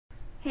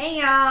Hey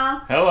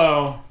y'all,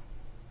 Hello,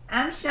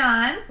 I'm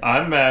Sean.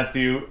 I'm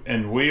Matthew,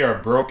 and we are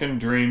Broken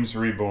Dreams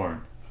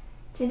Reborn.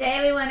 Today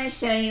we want to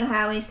show you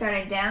how we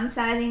started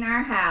downsizing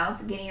our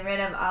house, getting rid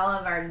of all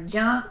of our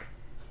junk,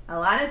 a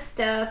lot of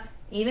stuff,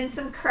 even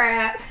some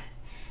crap,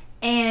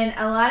 and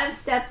a lot of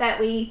stuff that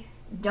we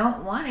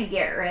don't want to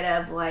get rid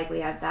of, like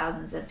we have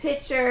thousands of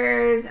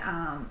pictures,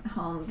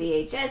 home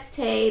VHS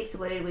tapes.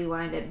 What did we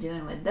wind up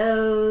doing with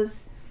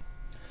those?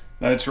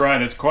 That's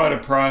right, it's quite a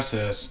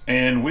process,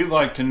 and we'd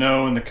like to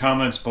know in the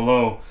comments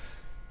below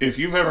if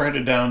you've ever had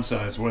to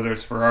downsize, whether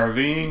it's for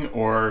RVing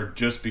or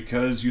just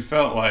because you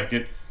felt like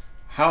it.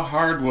 How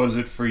hard was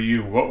it for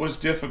you? What was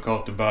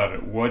difficult about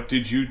it? What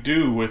did you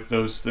do with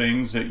those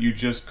things that you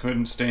just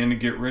couldn't stand to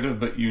get rid of,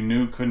 but you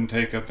knew couldn't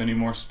take up any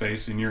more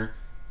space in your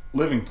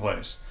living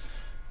place?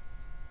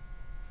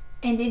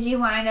 And did you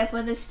wind up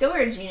with a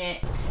storage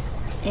unit?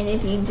 And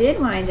if you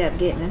did wind up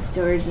getting a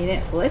storage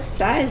unit, what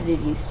size did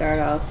you start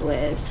off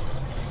with?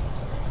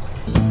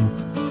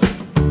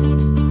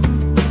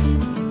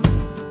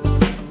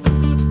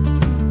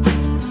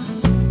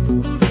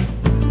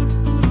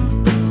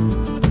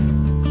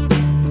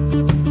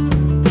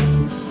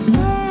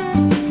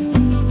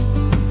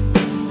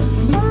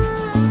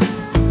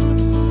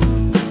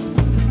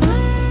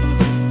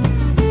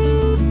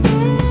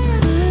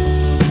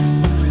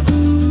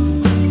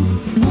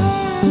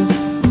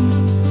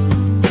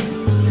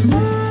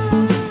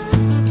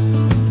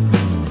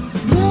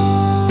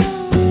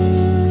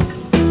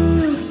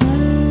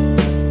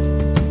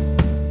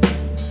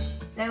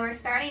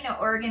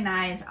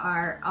 Organize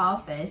our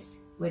office,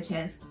 which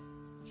has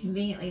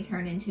conveniently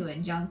turned into a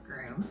junk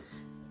room.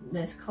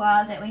 This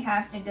closet we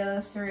have to go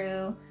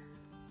through.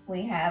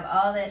 We have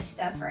all this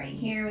stuff right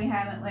here we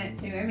haven't went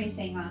through,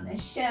 everything on the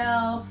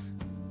shelf,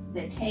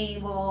 the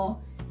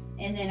table,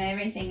 and then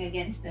everything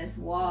against this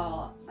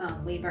wall.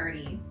 We've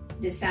already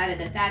decided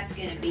that that's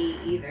going to be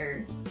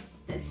either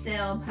the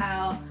sell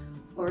pile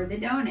or the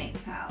donate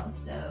pile,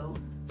 so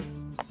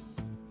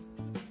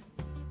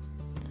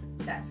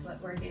that's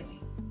what we're doing.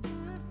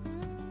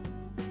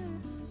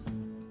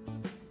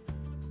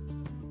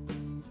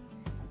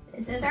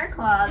 This is our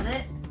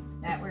closet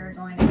that we're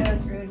going to go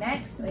through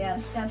next. We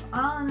have stuff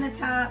on the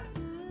top,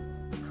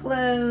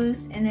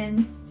 clothes, and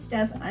then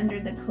stuff under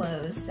the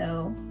clothes.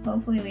 So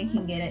hopefully we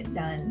can get it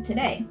done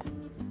today.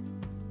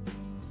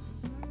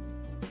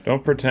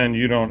 Don't pretend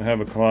you don't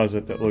have a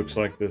closet that looks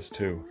like this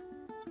too.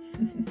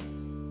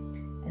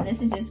 And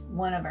this is just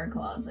one of our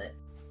closets.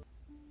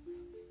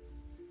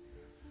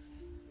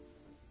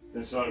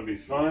 This ought to be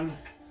fun.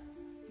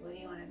 What do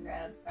you want to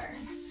grab first?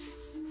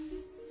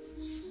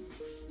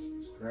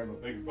 Grab a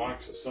big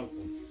box of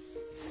something.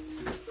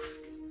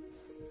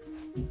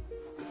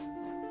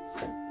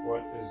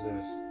 What is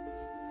this?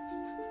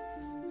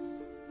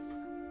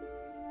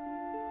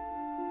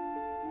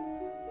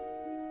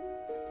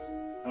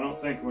 I don't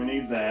think we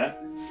need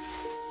that.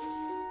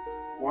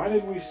 Why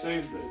did we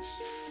save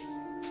this?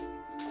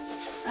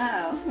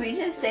 Oh, we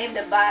just saved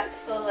a box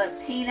full of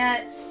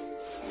peanuts,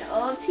 an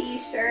old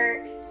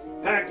t-shirt,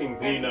 packing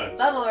peanuts,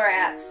 bubble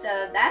wrap,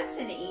 so that's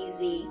an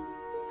easy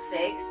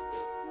fix.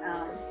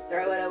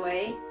 Throw it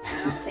away.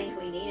 I don't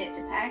think we need it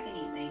to pack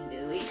anything,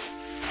 do we?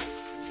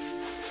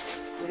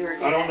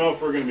 I don't know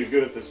if we're going to be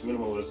good at this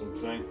minimalism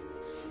thing.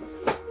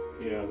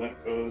 Yeah,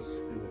 that goes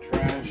in the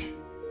trash.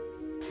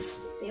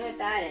 See what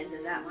that is?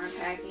 Is that more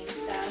packing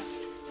stuff?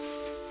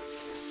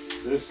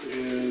 This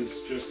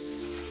is just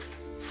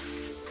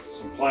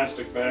some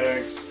plastic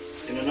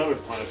bags in another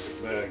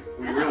plastic bag.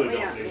 We really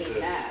don't need this.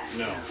 That.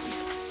 No.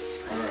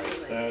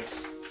 Alright,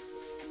 that's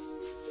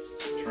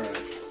trash.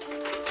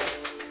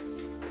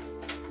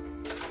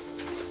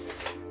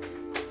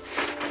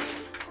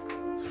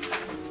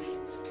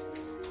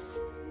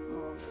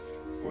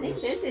 I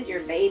think this is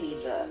your baby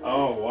book.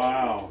 Oh,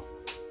 wow.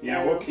 So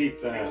yeah, we'll keep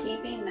that. We're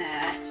keeping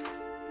that.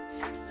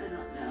 I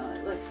don't know.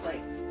 It looks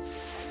like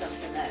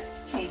something that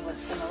came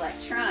with some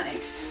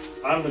electronics.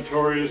 I'm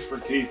notorious for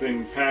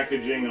keeping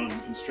packaging on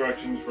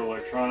instructions for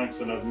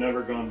electronics, and I've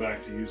never gone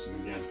back to use them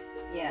again.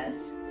 Yes.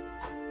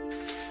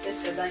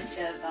 Just a bunch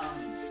of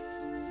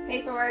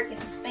paperwork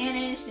in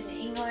Spanish and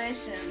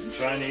English and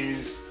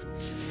Chinese.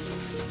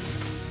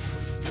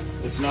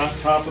 It's not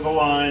top of the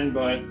line,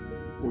 but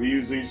we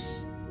use these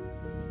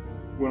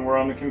when we're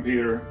on the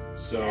computer,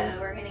 so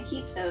we're gonna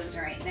keep those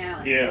right now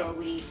until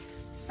we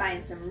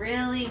find some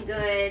really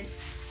good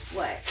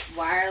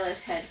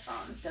wireless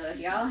headphones. So if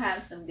y'all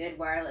have some good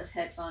wireless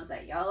headphones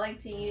that y'all like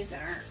to use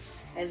that aren't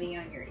heavy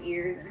on your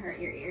ears and hurt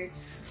your ears,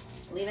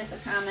 leave us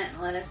a comment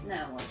and let us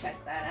know. We'll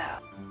check that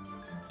out.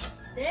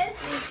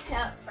 This is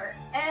kept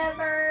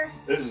forever.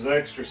 This is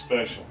extra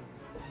special.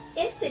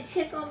 It's the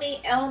Tickle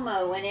Me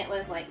Elmo when it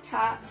was like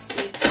top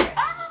secret.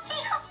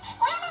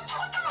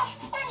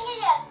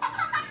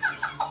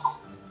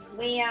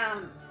 We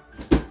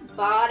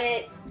bought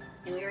it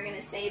and we were going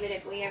to save it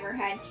if we ever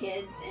had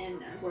kids, and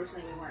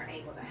unfortunately we weren't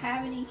able to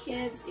have any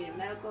kids due to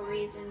medical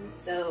reasons,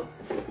 so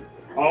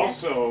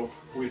also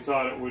we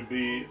thought it would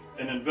be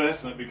an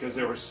investment because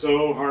they were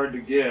so hard to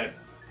get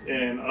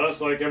And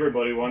us, like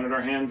everybody, wanted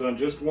our hands on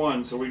just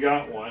one, so we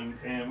got one,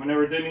 and we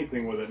never did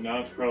anything with it. Now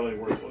it's probably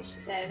worthless.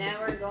 So now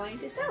we're going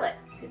to sell it,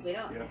 because we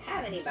don't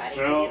have anybody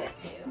to Sell give it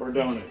to. or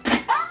donate.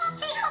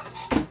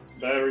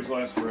 Batteries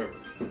last forever.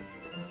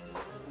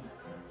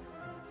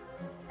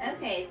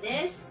 Okay,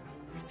 this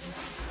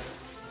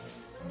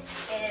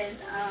is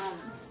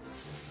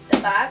the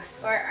box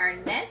for our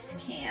Nest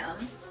Cam,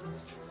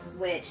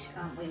 which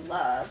we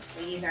love.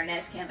 We use our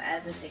Nest Cam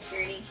as a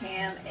security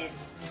cam.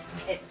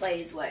 It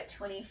plays what,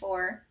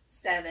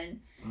 24/7,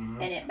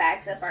 and it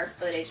backs up our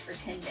footage for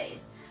 10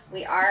 days.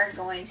 We are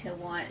going to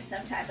want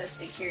some type of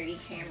security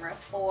camera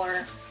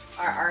for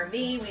our RV.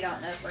 We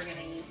don't know if we're going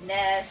to use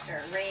Nest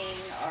or Ring,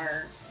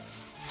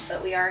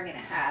 but we are going to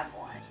have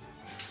one.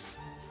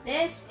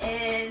 This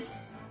is,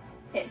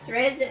 it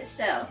threads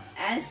itself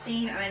as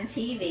seen on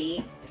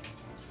TV.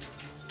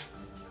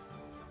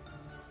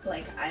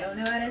 Like, I don't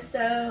know how to sew,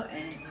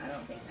 and I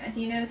don't think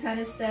Matthew knows how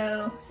to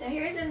sew. So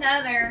here's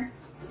another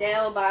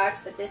Dell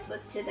box, but this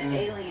was to the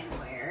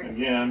Alienware.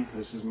 Again,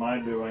 this is my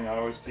doing. I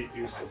always keep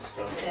useless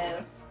stuff.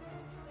 So,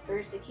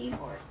 where's the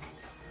keyboard?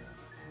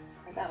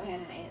 I thought we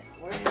had an Alien.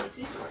 Where did the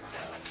keyboard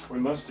go? We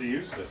must have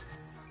used it.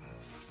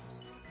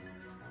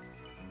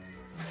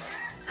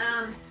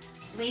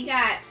 We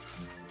got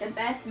the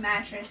best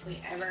mattress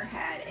we ever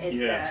had. It's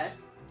yes.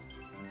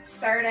 a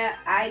Serta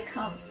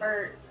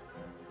iComfort.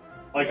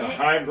 Like a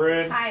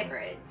hybrid.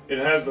 Hybrid. It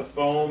has the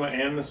foam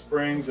and the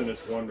springs, and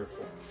it's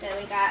wonderful. So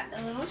we got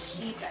the little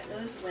sheep that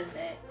goes with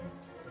it.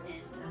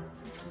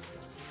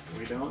 And,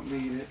 we don't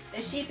need it.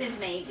 the sheep is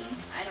maybe.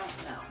 I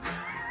don't know.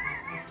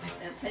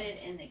 So put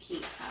it in the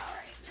keep pile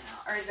right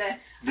now. Or the.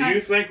 Do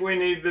you think we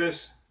need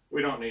this?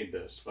 We don't need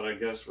this, but I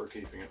guess we're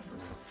keeping it for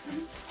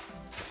now.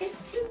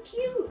 It's too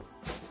cute.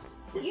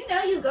 You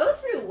know, you go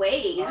through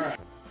waves. All right.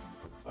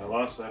 I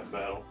lost that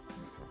battle.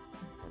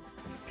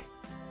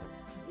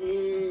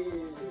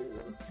 Ew.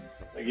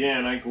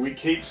 Again, we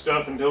keep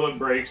stuff until it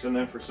breaks, and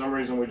then for some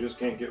reason we just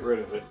can't get rid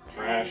of it.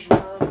 Trash. I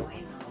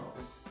know.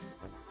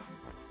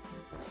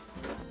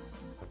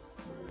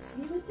 Let's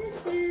see what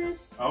this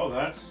is. Oh,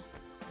 that's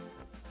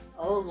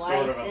old sort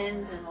of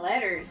license and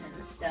letters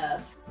and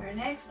stuff. Our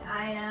next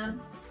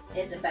item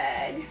is a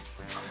bag.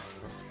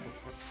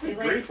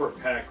 great for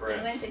pack We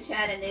rats. went to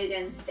Chattanooga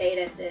and stayed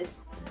at this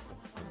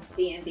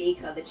B&B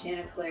called the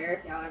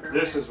Chanticleer. Y'all ever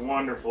This went? is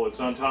wonderful. It's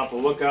on top of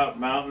Lookout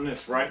Mountain.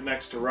 It's right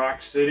next to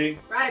Rock City.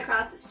 Right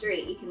across the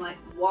street. You can like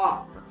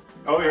walk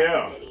to Oh, Rock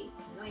yeah. City. You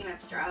don't even have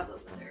to drive over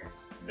there.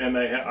 And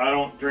I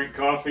don't drink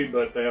coffee,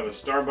 but they have a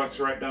Starbucks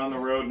right down the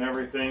road and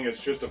everything.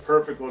 It's just a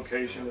perfect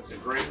location. It's a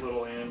great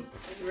little inn.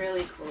 It's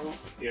really cool.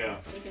 Yeah.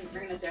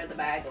 We're gonna throw the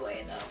bag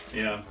away though.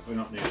 Yeah, we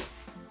don't need it.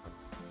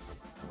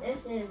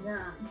 This is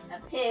a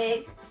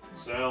pig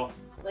Sell.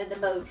 with a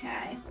bow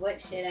tie. What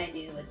should I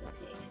do with the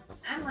pig?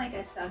 I'm like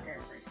a sucker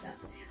for stuff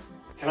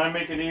now. Can I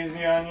make it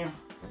easy on you?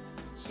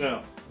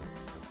 Sell.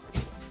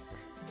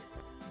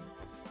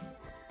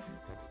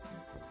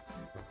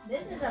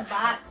 This is a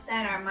box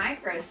that our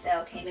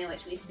microcell came in,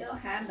 which we still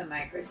have the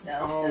microcell.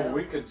 Oh, so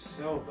we could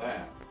sell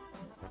that.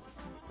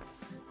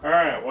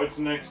 Alright, what's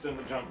next in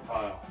the junk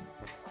pile?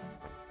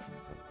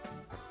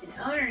 an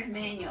owner's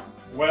manual.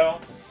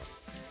 Well,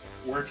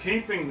 we're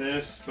keeping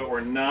this, but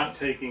we're not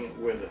taking it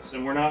with us.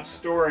 And we're not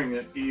storing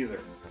it either.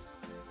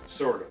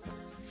 Sort of.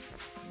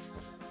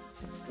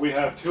 We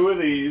have two of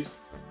these,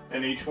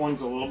 and each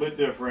one's a little bit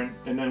different.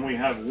 And then we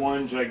have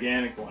one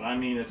gigantic one. I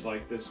mean, it's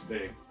like this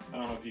big. I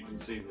don't know if you can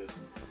see this.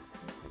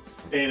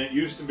 And it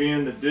used to be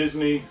in the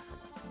Disney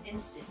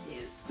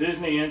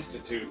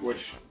Institute,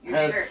 which Your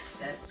has, shirt's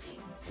dusty.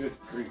 good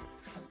grief.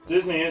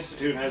 Disney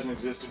Institute hasn't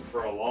existed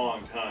for a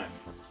long time.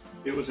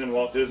 It was in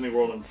Walt Disney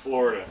World in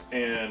Florida,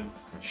 and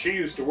she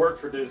used to work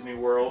for Disney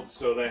World,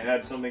 so they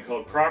had something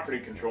called property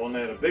control, and they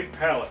had a big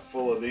pallet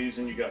full of these,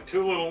 and you got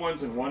two little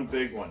ones and one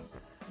big one.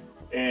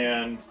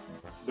 And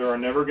there are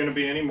never going to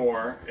be any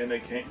more, and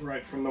they came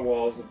right from the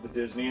walls of the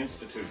Disney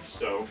Institute,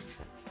 so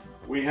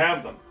we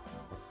have them.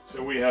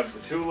 So we have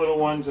the two little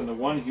ones and the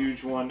one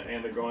huge one,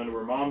 and they're going to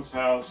her mom's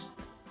house.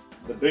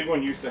 The big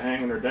one used to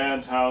hang in her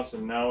dad's house,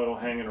 and now it'll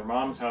hang in her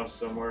mom's house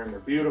somewhere, and they're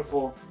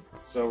beautiful,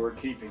 so we're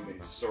keeping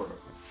these, sort of.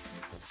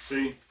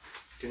 See?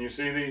 Can you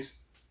see these?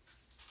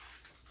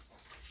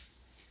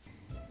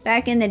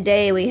 Back in the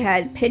day, we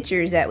had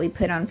pictures that we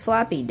put on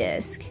floppy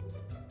disk.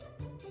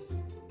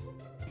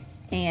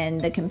 And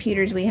the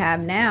computers we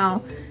have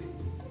now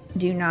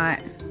do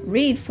not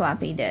read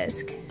floppy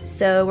disk.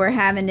 So we're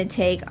having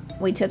to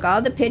we took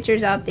all the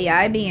pictures off the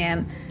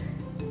IBM,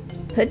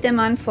 put them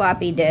on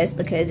floppy disk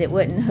because it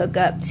wouldn't hook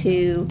up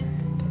to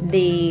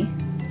the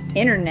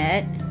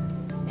internet.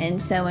 And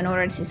so in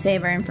order to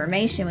save our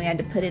information, we had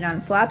to put it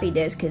on floppy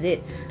disk because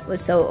it was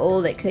so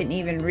old it couldn't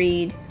even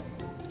read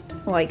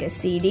like a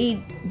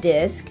CD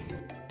disc.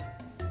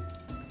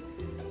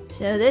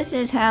 So this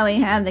is how we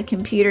have the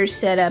computer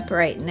set up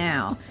right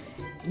now.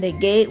 The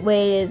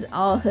gateway is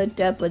all hooked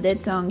up with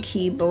its own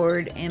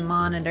keyboard and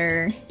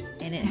monitor,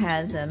 and it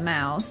has a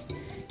mouse.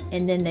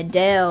 And then the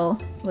Dell,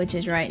 which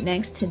is right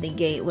next to the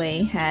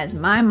gateway, has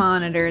my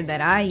monitor that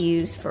I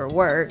use for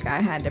work. I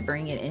had to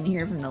bring it in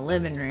here from the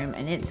living room,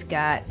 and it's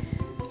got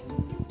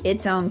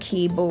its own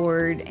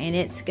keyboard, and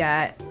it's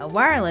got a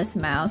wireless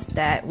mouse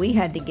that we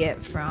had to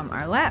get from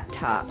our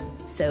laptop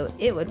so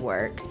it would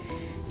work.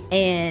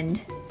 And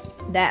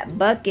that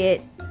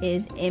bucket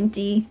is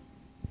empty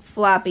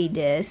floppy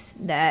disk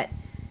that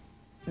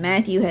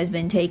Matthew has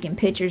been taking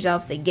pictures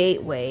off the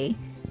gateway,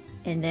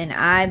 and then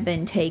I've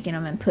been taking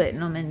them and putting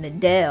them in the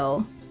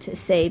Dell to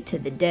save to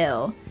the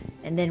Dell.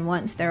 And then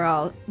once they're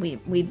all,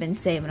 we've been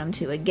saving them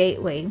to a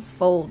gateway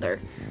folder.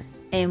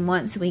 And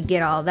once we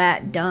get all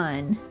that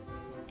done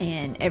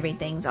and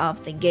everything's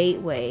off the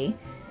gateway,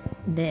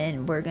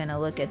 then we're gonna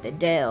look at the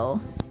Dell,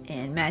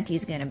 and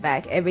Matthew's gonna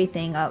back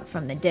everything up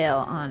from the Dell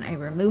on a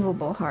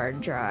removable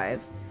hard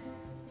drive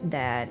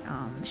that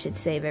should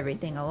save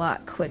everything a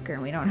lot quicker,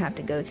 and we don't have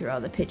to go through all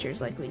the pictures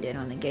like we did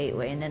on the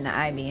gateway. And then the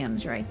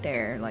IBM's right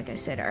there. Like I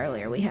said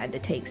earlier, we had to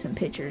take some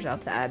pictures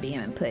off the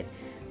IBM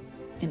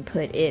and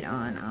put it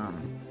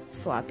on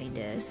floppy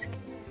disk.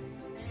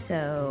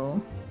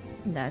 So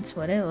that's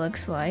what it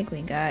looks like.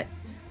 We got,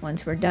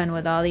 once we're done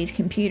with all these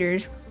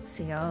computers,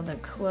 see all the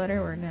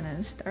clutter, we're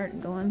gonna start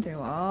going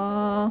through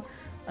all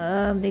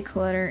of the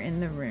clutter in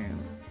the room.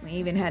 We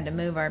even had to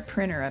move our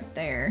printer up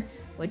there,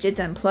 which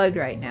it's unplugged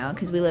right now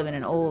because we live in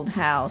an old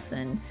house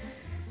and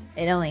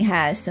it only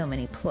has so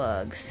many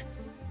plugs.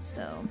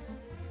 So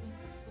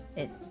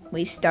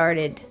we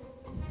started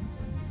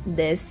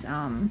this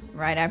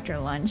right after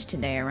lunch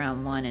today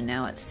around 1, and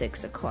now it's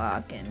 6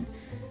 o'clock and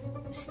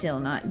still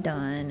not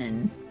done,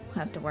 and we'll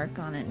have to work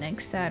on it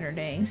next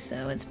Saturday.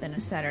 So it's been a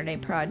Saturday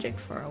project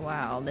for a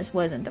while. This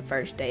wasn't the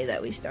first day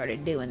that we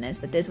started doing this,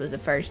 but this was the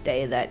first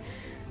day that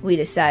we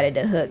decided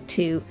to hook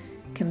 2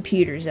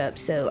 computers up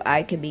so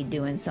I could be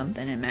doing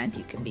something and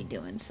Matthew could be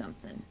doing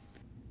something.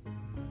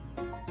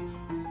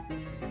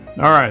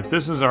 Alright,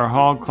 this is our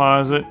hall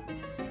closet.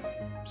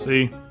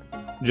 See?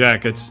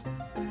 Jackets.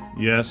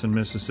 Yes, in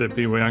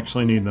Mississippi we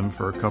actually need them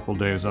for a couple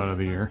days out of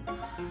the year.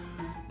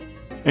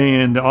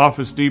 And the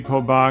Office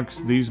Depot box,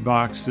 these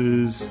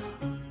boxes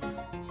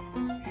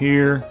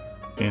here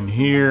and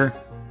here,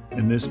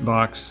 and this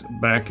box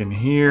back in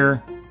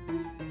here.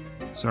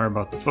 Sorry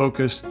about the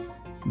focus.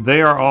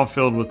 They are all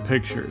filled with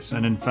pictures,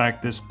 and in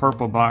fact this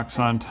purple box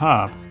on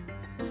top,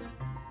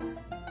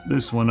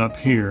 this one up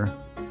here,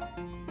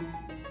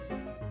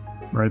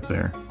 right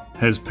there,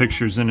 has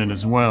pictures in it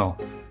as well.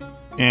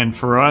 And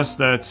for us,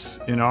 that's,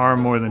 in our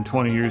more than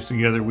 20 years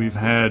together, we've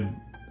had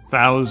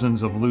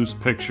thousands of loose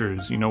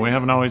pictures. You know, we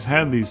haven't always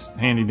had these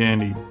handy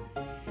dandy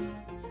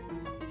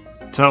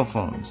cell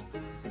phones,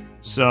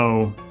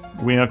 so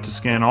we have to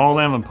scan all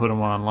them and put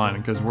them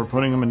online, because we're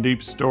putting them in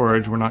deep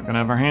storage. We're not going to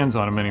have our hands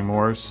on them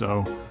anymore,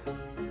 so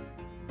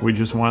we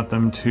just want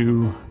them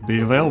to be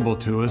available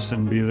to us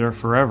and be there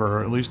forever,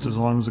 or at least as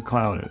long as the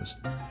cloud is.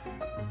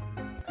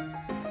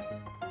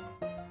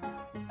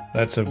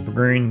 That's a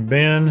green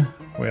bin.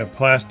 We have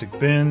plastic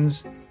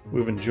bins.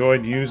 We've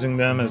enjoyed using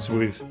them as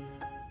we've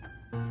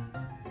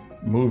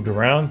moved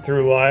around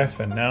through life,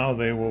 and now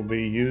they will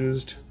be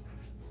used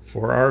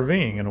for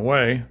RVing in a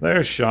way.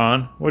 There's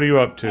Sean. What are you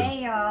up to?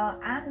 Hey y'all,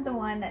 I'm the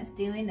one that's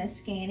doing the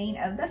scanning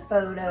of the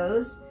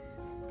photos.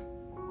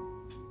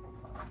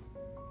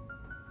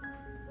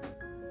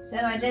 So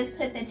I just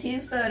put the 2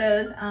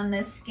 photos on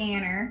the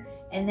scanner,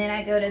 and then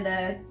I go to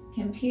the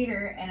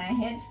computer and I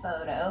hit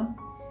photo.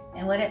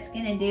 And what it's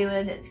going to do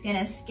is it's going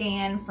to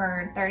scan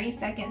for 30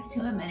 seconds to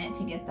a minute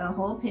to get the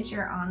whole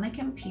picture on the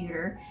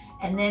computer.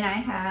 And then I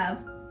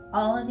have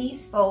all of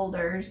these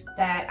folders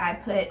that I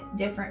put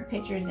different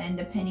pictures in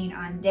depending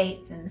on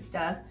dates and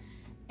stuff.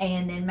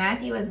 And then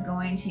Matthew is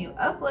going to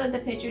upload the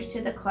pictures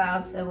to the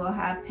cloud, so we'll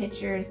have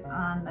pictures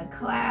on the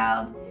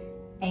cloud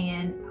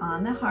and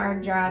on the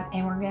hard drive,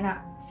 and we're going to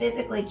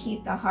physically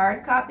keep the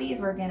hard copies.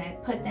 We're going to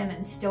put them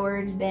in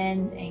storage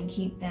bins and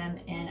keep them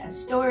in a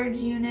storage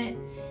unit.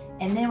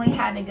 And then we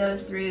had to go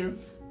through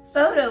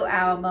photo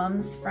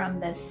albums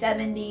from the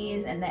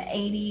 70s and the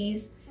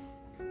 80s.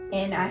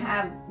 And I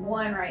have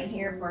one right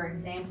here, for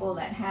example,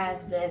 that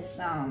has this,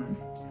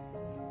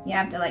 you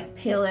have to like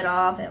peel it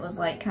off. It was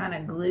like kind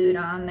of glued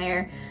on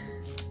there.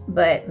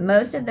 But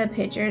most of the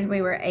pictures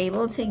we were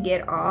able to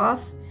get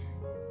off,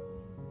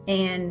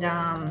 and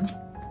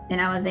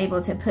I was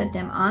able to put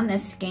them on the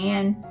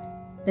scanner,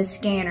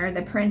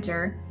 the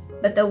printer.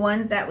 But the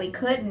ones that we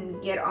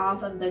couldn't get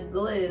off of the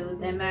glue,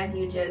 then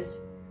Matthew just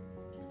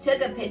took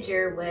a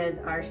picture with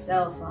our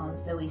cell phone,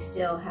 so we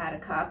still had a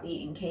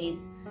copy in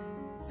case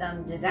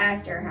some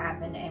disaster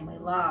happened and we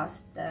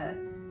lost the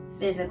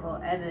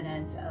physical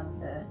evidence of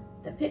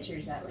the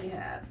pictures that we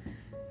have.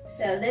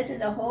 So this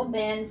is a whole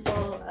bin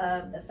full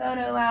of the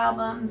photo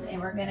albums,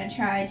 and we're going to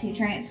try to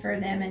transfer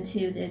them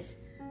into this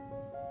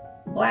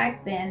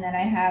black bin that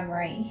I have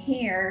right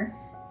here.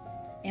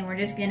 And we're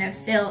just going to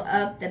fill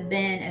up the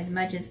bin as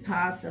much as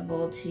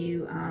possible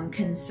to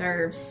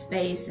conserve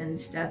space and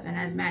stuff. And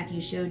as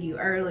Matthew showed you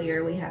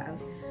earlier, we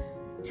have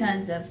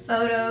tons of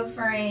photo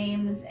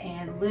frames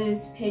and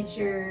loose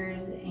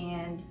pictures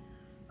and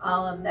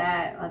all of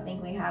that. I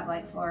think we have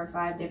like 4 or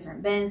 5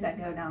 different bins that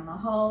go down the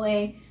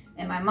hallway.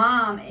 And my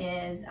mom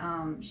is,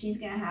 she's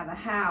gonna have a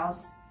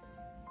house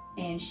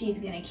and she's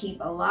gonna keep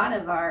a lot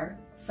of our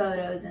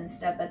photos and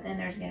stuff, but then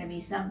there's gonna be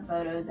some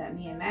photos that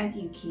me and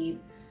Matthew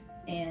keep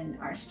in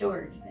our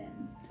storage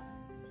bin.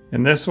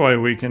 And this way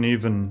we can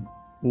even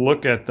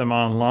look at them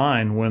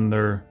online when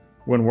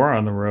we're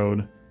on the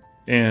road,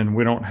 and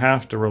we don't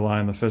have to rely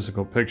on the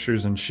physical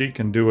pictures, and she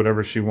can do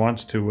whatever she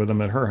wants to with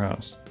them at her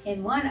house.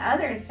 And one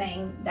other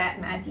thing that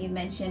Matthew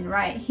mentioned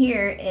right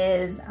here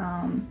is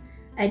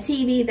a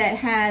TV that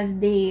has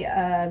the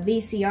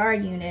VCR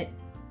unit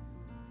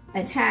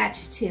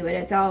attached to it.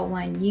 It's all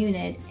one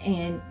unit,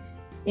 and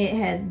it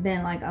has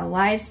been like a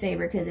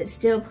lifesaver because it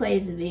still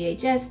plays the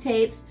VHS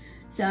tapes.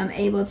 So I'm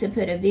able to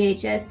put a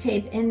VHS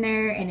tape in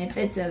there, and if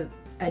it's a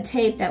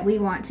tape that we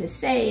want to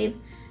save,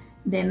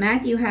 then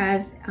Matthew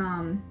has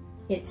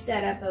it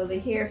set up over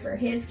here for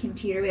his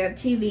computer. We have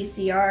 2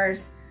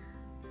 VCRs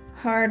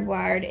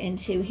hardwired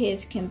into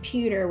his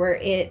computer where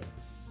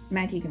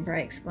Matthew can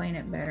probably explain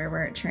it better,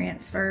 where it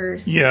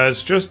transfers. Yeah,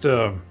 it's just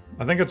I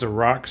think it's a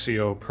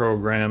Roxio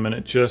program, and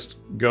it just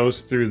goes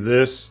through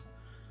this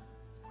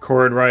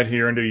cord right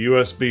here into a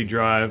USB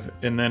drive,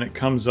 and then it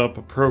comes up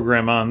a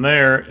program on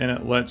there, and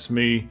it lets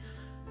me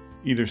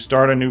either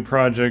start a new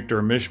project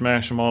or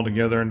mishmash them all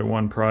together into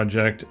one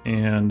project,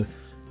 and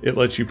it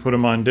lets you put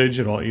them on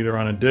digital, either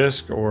on a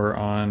disc or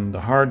on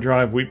the hard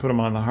drive. We put them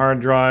on the hard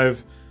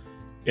drive,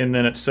 and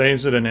then it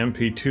saves it in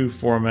MP2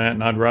 format,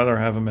 and I'd rather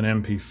have them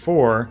in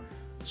MP4,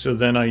 so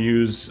then I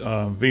use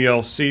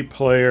VLC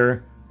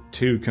player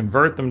to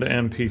convert them to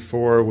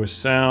MP4 with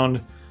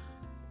sound,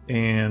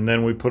 and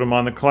then we put them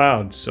on the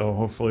cloud, so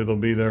hopefully they'll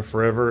be there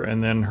forever.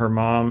 And then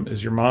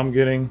is your mom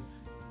getting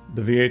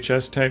the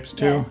VHS tapes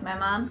too? Yes, my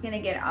mom's gonna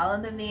get all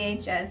of the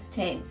VHS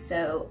tapes,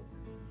 so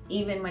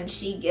even when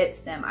she gets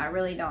them, I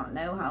really don't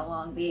know how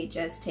long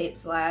VHS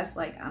tapes last.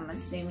 Like, I'm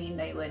assuming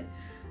they would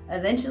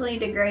eventually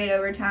degrade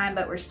over time,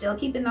 but we're still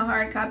keeping the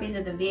hard copies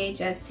of the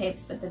VHS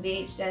tapes, but the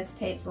VHS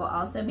tapes will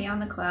also be on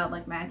the cloud,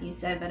 like Matthew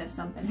said. But if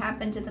something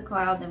happened to the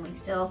cloud, then we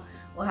still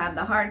will have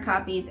the hard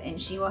copies,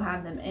 and she will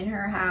have them in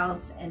her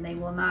house, and they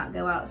will not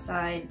go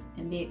outside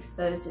and be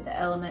exposed to the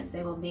elements.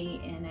 They will be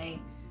in a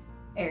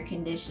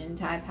air-conditioned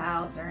type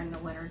house, or in the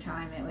winter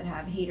time it would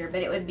have heater,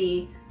 but it would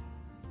be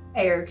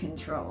air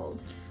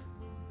controlled.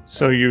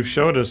 So you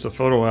showed us the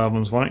photo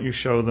albums. Why don't you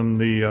show them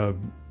the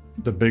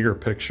bigger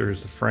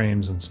pictures, the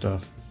frames and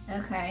stuff?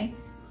 Okay.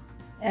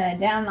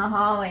 Down the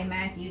hallway,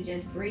 Matthew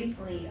just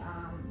briefly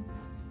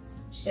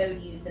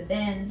showed you the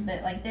bins,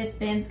 but like this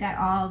bin's got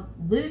all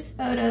loose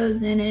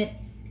photos in it.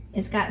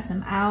 It's got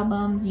some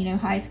albums, you know,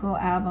 high school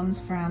albums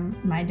from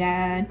my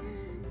dad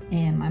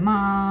and my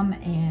mom,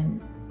 and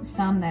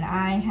some that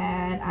I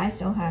had. I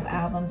still have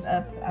albums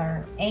up,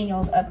 or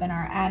annuals up in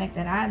our attic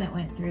that I haven't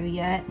went through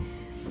yet.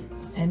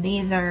 And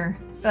these are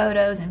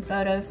photos and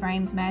photo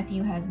frames.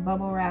 Matthew has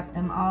bubble wrapped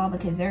them all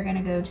because they're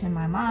gonna go to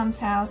my mom's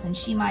house, and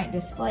she might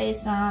display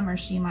some, or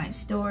she might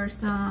store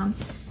some.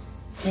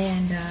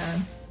 And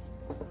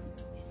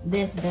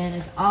this bin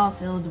is all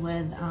filled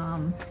with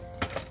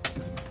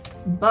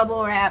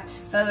bubble wrapped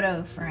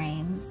photo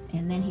frames,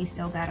 and then he's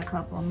still got a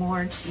couple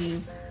more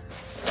to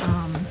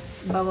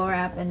bubble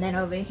wrap. And then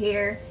over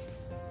here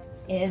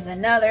is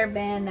another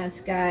bin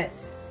that's got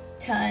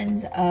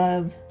tons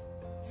of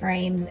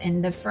frames,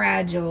 and the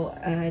fragile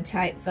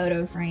type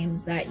photo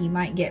frames that you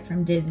might get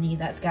from Disney,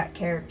 that's got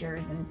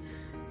characters and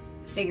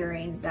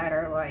figurines that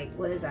are like,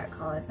 what is that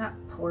called? It's not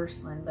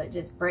porcelain, but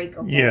just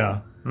breakable. Yeah.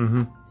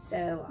 Mm-hmm.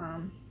 So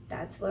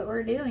that's what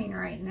we're doing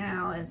right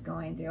now, is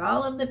going through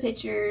all of the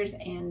pictures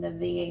and the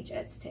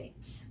VHS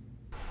tapes.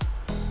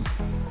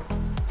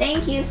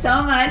 Thank you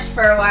so much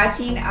for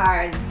watching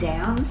our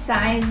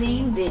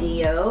downsizing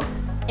video.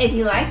 If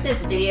you like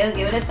this video,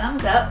 give it a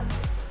thumbs up.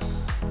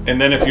 And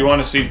then if you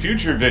want to see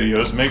future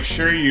videos, make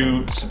sure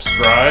you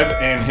subscribe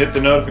and hit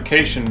the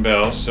notification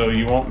bell so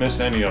you won't miss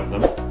any of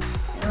them.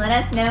 And let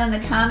us know in the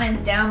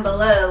comments down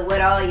below what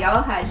all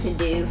y'all had to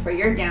do for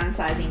your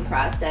downsizing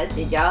process.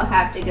 Did y'all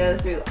have to go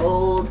through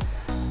old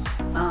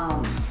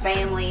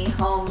family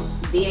home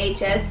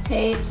VHS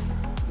tapes?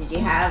 Did you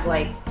have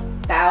like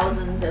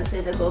thousands of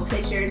physical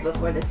pictures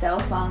before the cell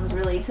phones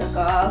really took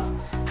off?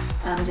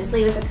 Just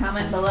leave us a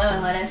comment below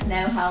and let us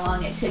know how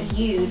long it took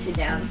you to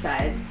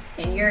downsize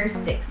in your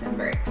sticks and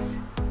bricks.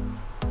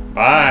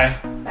 Bye.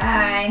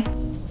 Bye.